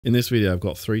In this video, I've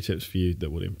got 3 tips for you that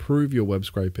will improve your web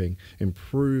scraping,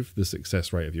 improve the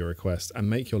success rate of your requests, and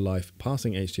make your life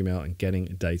parsing HTML and getting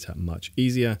data much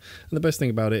easier. And the best thing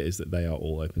about it is that they are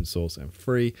all open source and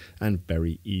free and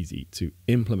very easy to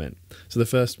implement. So the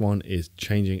first one is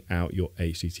changing out your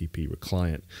HTTP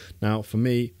client. Now, for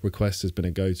me, request has been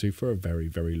a go-to for a very,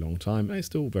 very long time. And it's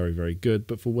still very, very good,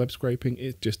 but for web scraping,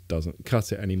 it just doesn't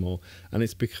cut it anymore. And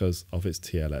it's because of its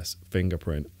TLS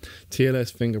fingerprint.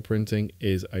 TLS fingerprinting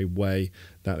is a way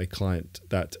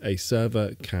that a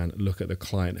server can look at the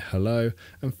client hello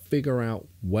and figure out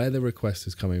where the request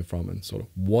is coming from and sort of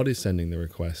what is sending the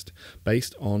request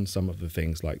based on some of the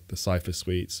things like the cipher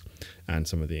suites and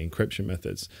some of the encryption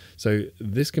methods. So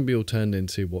this can be all turned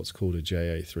into what's called a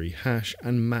JA3 hash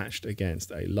and matched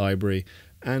against a library.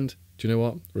 And do you know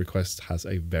what? Request has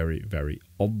a very, very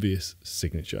obvious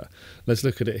signature. Let's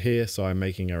look at it here. So I'm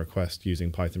making a request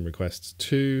using Python requests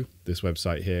to this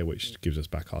website here, which gives us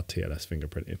back our TLS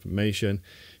fingerprint information.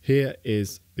 Here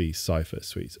is the cipher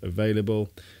suites available,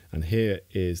 and here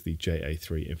is the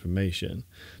JA3 information.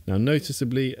 Now,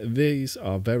 noticeably, these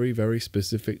are very, very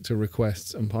specific to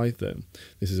requests and Python.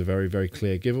 This is a very, very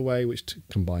clear giveaway, which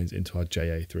combines into our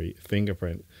JA3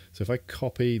 fingerprint. So if I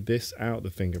copy this out,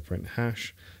 the fingerprint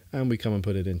hash, and we come and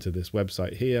put it into this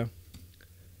website here,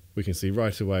 we can see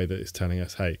right away that it's telling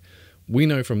us, hey, we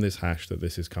know from this hash that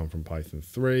this has come from Python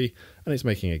 3, and it's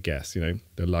making a guess. You know,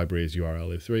 the library is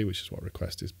url-lib3, which is what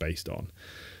request is based on.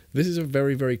 This is a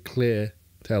very, very clear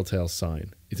telltale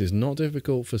sign. It is not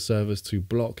difficult for servers to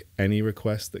block any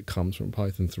request that comes from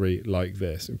Python 3 like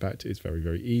this. In fact, it's very,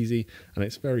 very easy, and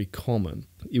it's very common.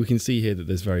 You can see here that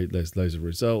there's loads of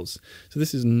results. So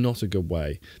this is not a good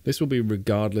way. This will be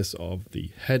regardless of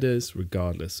the headers,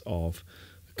 regardless of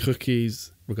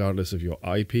cookies, regardless of your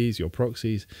IPs, your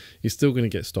proxies. You're still going to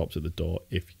get stopped at the door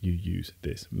if you use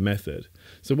this method.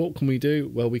 So what can we do?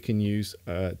 Well, we can use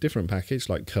a different package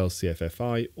like curl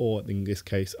CFFI, or in this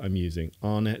case, I'm using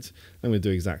RNet. I'm going to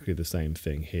do exactly the same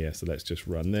thing here. So let's just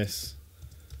run this.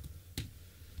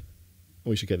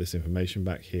 We should get this information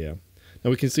back here. Now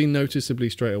we can see noticeably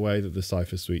straight away that the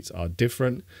cipher suites are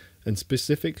different, and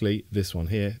specifically this one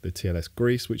here, the TLS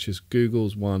Greece, which is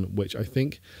Google's one, which I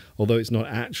think, although it's not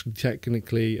actually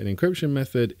technically an encryption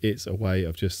method, it's a way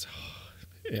of just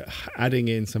adding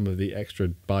in some of the extra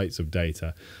bytes of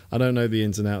data. I don't know the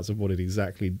ins and outs of what it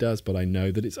exactly does, but I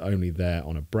know that it's only there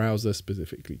on a browser,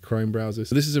 specifically Chrome browser.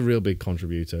 So this is a real big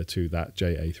contributor to that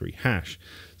JA3 hash.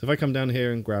 So if I come down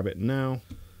here and grab it now,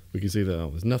 we can see that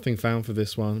there's nothing found for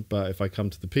this one. But if I come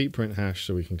to the pprint hash,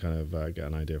 so we can kind of get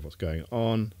an idea of what's going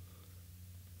on,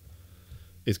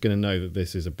 it's going to know that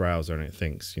this is a browser, and it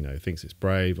thinks it's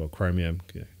Brave or Chromium,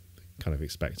 kind of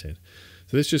expected.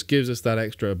 So this just gives us that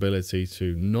extra ability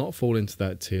to not fall into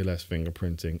that TLS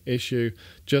fingerprinting issue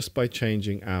just by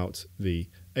changing out the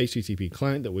HTTP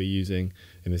client that we're using.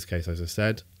 In this case, as I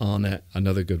said, RNet.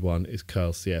 Another good one is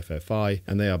curl CFFI,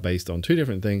 and they are based on 2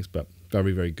 different things, but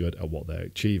very, very good at what they're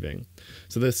achieving.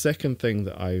 So the second thing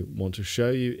that I want to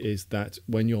show you is that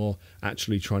when you're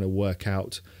actually trying to work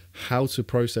out how to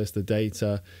process the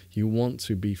data, you want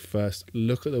to be first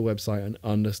look at the website and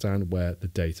understand where the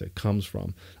data comes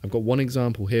from. I've got one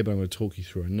example here, but I'm going to talk you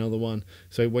through another one.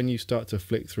 So when you start to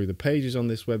flick through the pages on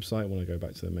this website, when I go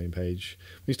back to the main page,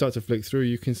 when you start to flick through,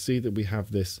 you can see that we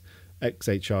have this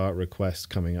XHR request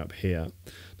coming up here.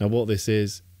 Now what this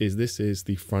is this is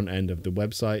the front end of the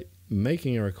website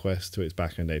making a request to its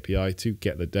backend API to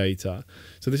get the data.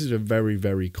 So this is a very,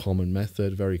 very common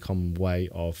method, very common way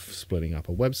of splitting up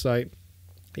a website.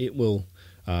 It will,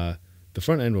 the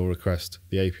front end will request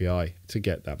the API to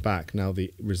get that back. Now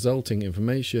the resulting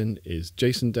information is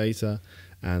JSON data,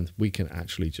 and we can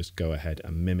actually just go ahead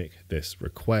and mimic this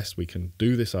request. We can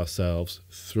do this ourselves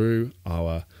through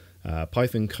our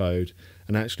Python code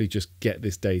and actually just get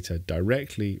this data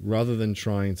directly rather than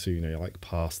trying to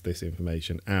pass this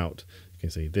information out. You can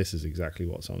see this is exactly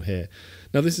what's on here.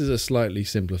 Now this is a slightly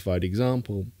simplified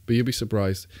example, but you'll be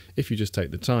surprised if you just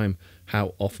take the time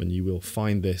how often you will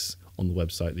find this on the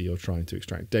website that you're trying to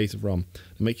extract data from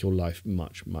and make your life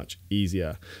much, much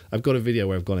easier. I've got a video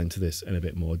where I've gone into this in a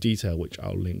bit more detail, which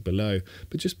I'll link below,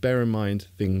 but just bear in mind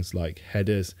things like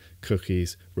headers,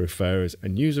 cookies, referrers,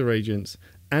 and user agents,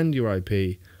 and your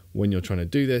IP when you're trying to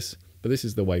do this, but this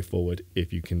is the way forward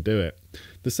if you can do it.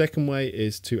 The second way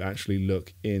is to actually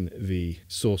look in the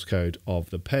source code of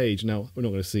the page. Now, we're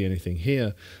not going to see anything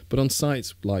here, but on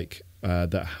sites like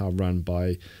that are run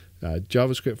by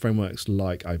JavaScript frameworks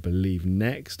like, I believe,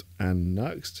 Next and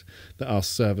Nuxt, that are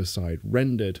server-side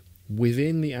rendered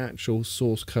within the actual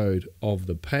source code of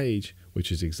the page,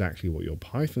 which is exactly what your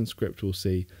Python script will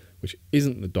see, which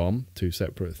isn't the DOM, 2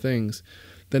 separate things.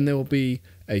 Then there will be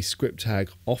a script tag,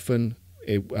 often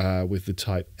with the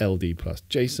type LD plus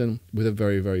JSON, with a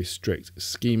very, very strict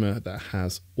schema that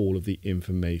has all of the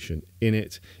information in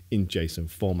it in JSON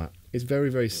format. It's very,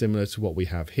 very similar to what we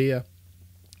have here.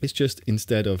 It's just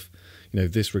instead of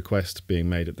this request being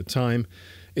made at the time,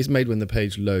 it's made when the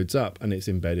page loads up and it's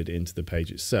embedded into the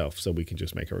page itself. So we can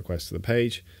just make a request to the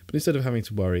page, but instead of having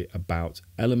to worry about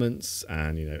elements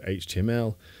and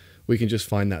HTML, we can just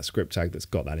find that script tag that's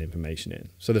got that information in.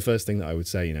 So the first thing that I would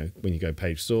say, when you go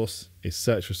page source, is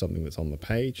search for something that's on the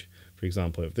page. For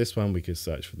example, if this one, we could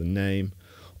search for the name,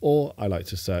 or I like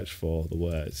to search for the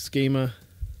word schema,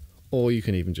 or you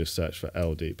can even just search for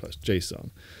LD plus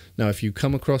JSON. Now, if you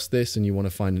come across this and you want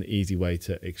to find an easy way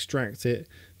to extract it,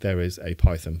 there is a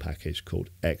Python package called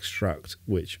extract,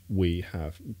 which we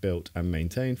have built and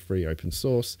maintained, free open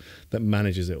source, that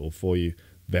manages it all for you.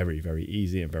 Very, very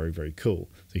easy and very, very cool.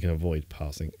 So you can avoid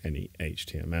passing any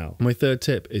HTML. My third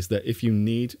tip is that if you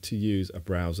need to use a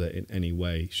browser in any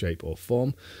way, shape or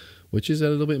form, which is a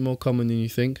little bit more common than you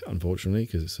think, unfortunately,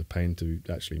 because it's a pain to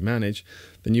actually manage,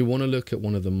 then you want to look at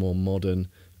one of the more modern,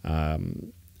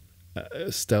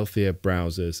 stealthier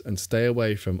browsers and stay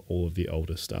away from all of the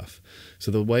older stuff. So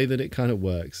the way that it kind of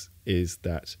works is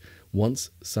that once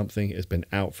something has been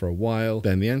out for a while,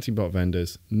 then the anti-bot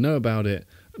vendors know about it,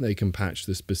 and they can patch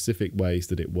the specific ways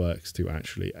that it works to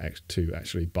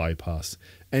actually bypass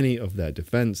any of their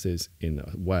defenses in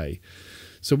a way.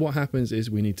 So what happens is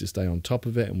we need to stay on top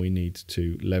of it, and we need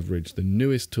to leverage the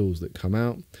newest tools that come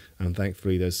out. And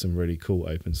thankfully, there's some really cool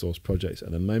open source projects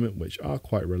at the moment which are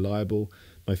quite reliable.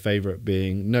 My favorite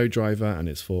being NoDriver and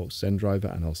its fork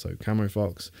ZenDriver, and also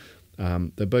CameroFox.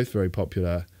 They're both very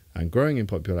popular and growing in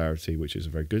popularity, which is a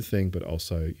very good thing, but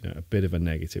also a bit of a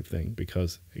negative thing,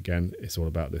 because again, it's all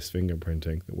about this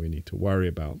fingerprinting that we need to worry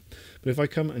about. But if I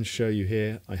come and show you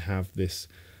here, I have this.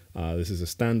 This is a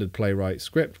standard Playwright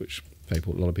script, which a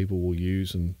lot of people will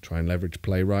use and try and leverage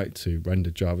Playwright to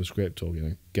render JavaScript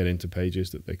or get into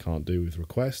pages that they can't do with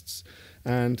requests.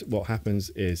 And what happens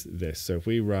is this. So if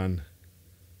we run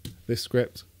this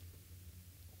script,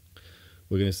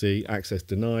 we're going to see access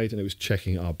denied, and it was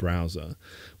checking our browser.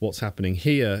 What's happening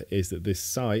here is that this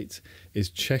site is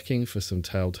checking for some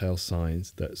telltale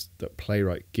signs that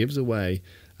Playwright gives away,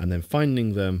 and then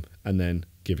finding them and then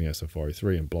giving us a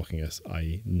 403 and blocking us,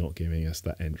 i.e. not giving us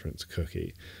that entrance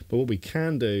cookie. But what we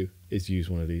can do is use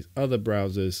one of these other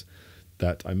browsers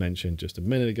that I mentioned just a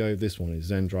minute ago. This one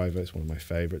is ZenDriver. It's one of my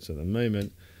favorites at the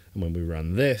moment. And when we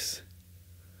run this,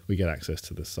 we get access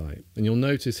to the site. And you'll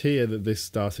notice here that this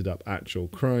started up actual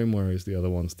Chrome, whereas the other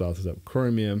one started up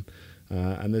Chromium.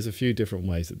 And there's a few different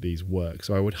ways that these work.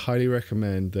 So I would highly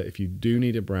recommend that if you do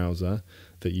need a browser,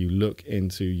 that you look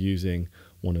into using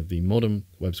one of the modern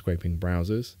web scraping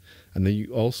browsers, and then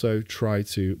you also try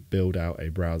to build out a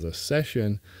browser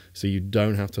session so you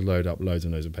don't have to load up loads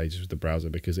and loads of pages with the browser,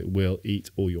 because it will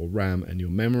eat all your RAM and your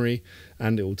memory,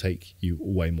 and it will take you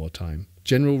way more time.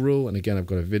 General rule, and again I've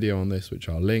got a video on this which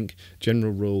I'll link,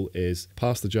 general rule is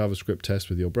pass the JavaScript test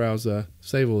with your browser,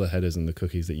 save all the headers and the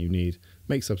cookies that you need,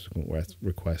 make subsequent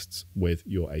requests with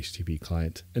your HTTP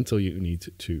client until you need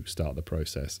to start the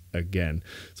process again.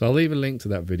 So I'll leave a link to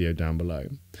that video down below.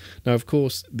 Now, of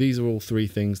course, these are all three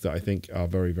things that I think are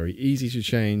very, very easy to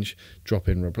change, drop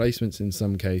in replacements in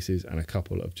some cases, and a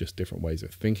couple of just different ways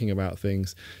of thinking about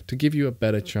things to give you a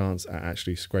better chance at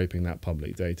actually scraping that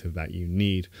public data that you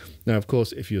need. Now, of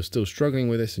course, if you're still struggling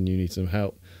with this and you need some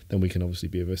help, then we can obviously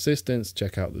be of assistance.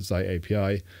 Check out the Zeit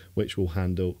API, which will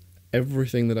handle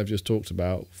everything that I've just talked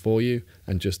about for you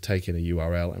and just take in a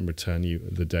URL and return you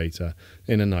the data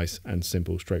in a nice and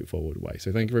simple, straightforward way.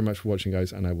 So thank you very much for watching,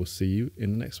 guys, and I will see you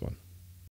in the next one.